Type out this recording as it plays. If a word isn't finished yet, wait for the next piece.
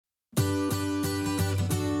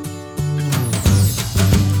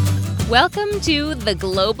Welcome to The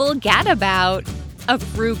Global Gadabout, a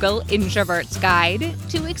frugal introvert's guide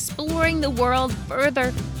to exploring the world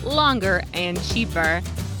further, longer, and cheaper.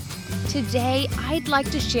 Today, I'd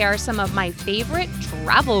like to share some of my favorite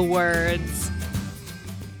travel words.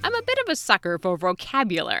 I'm a bit of a sucker for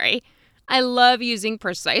vocabulary. I love using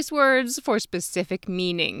precise words for specific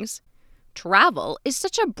meanings. Travel is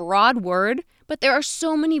such a broad word, but there are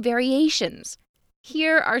so many variations.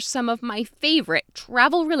 Here are some of my favorite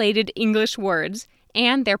travel-related English words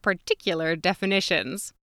and their particular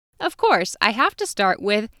definitions. Of course, I have to start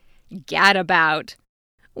with gadabout,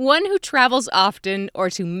 one who travels often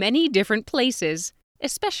or to many different places,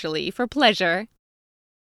 especially for pleasure.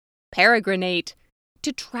 Peregrinate,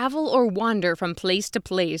 to travel or wander from place to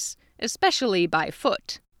place, especially by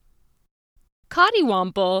foot.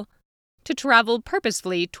 Cottywomple, to travel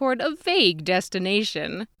purposefully toward a vague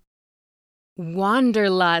destination.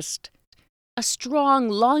 Wanderlust, a strong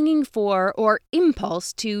longing for or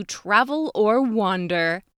impulse to travel or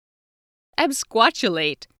wander.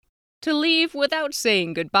 Absquatulate, to leave without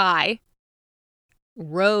saying goodbye.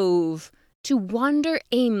 Rove, to wander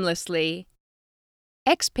aimlessly.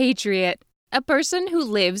 Expatriate, a person who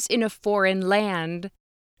lives in a foreign land.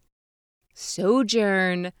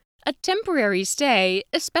 Sojourn, a temporary stay,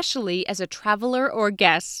 especially as a traveler or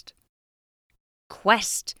guest.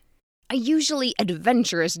 Quest, a usually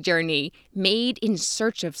adventurous journey made in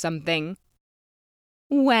search of something.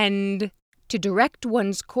 Wend, to direct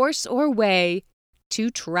one's course or way, to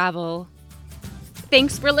travel.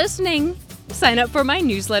 Thanks for listening! Sign up for my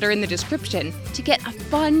newsletter in the description to get a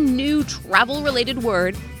fun new travel-related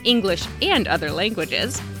word, English and other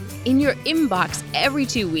languages, in your inbox every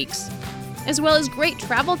 2 weeks, as well as great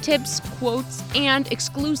travel tips, quotes, and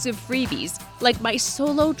exclusive freebies like my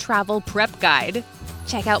solo travel prep guide.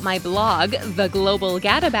 Check out my blog,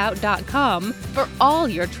 theglobalgadabout.com, for all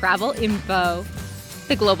your travel info.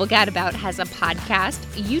 The Global Gadabout has a podcast,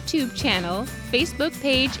 YouTube channel, Facebook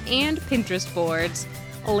page, and Pinterest boards.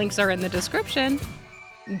 Links are in the description.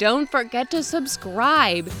 Don't forget to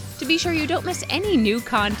subscribe to be sure you don't miss any new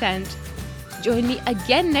content. Join me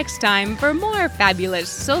again next time for more fabulous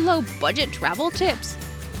solo budget travel tips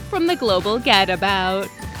from the Global Gadabout.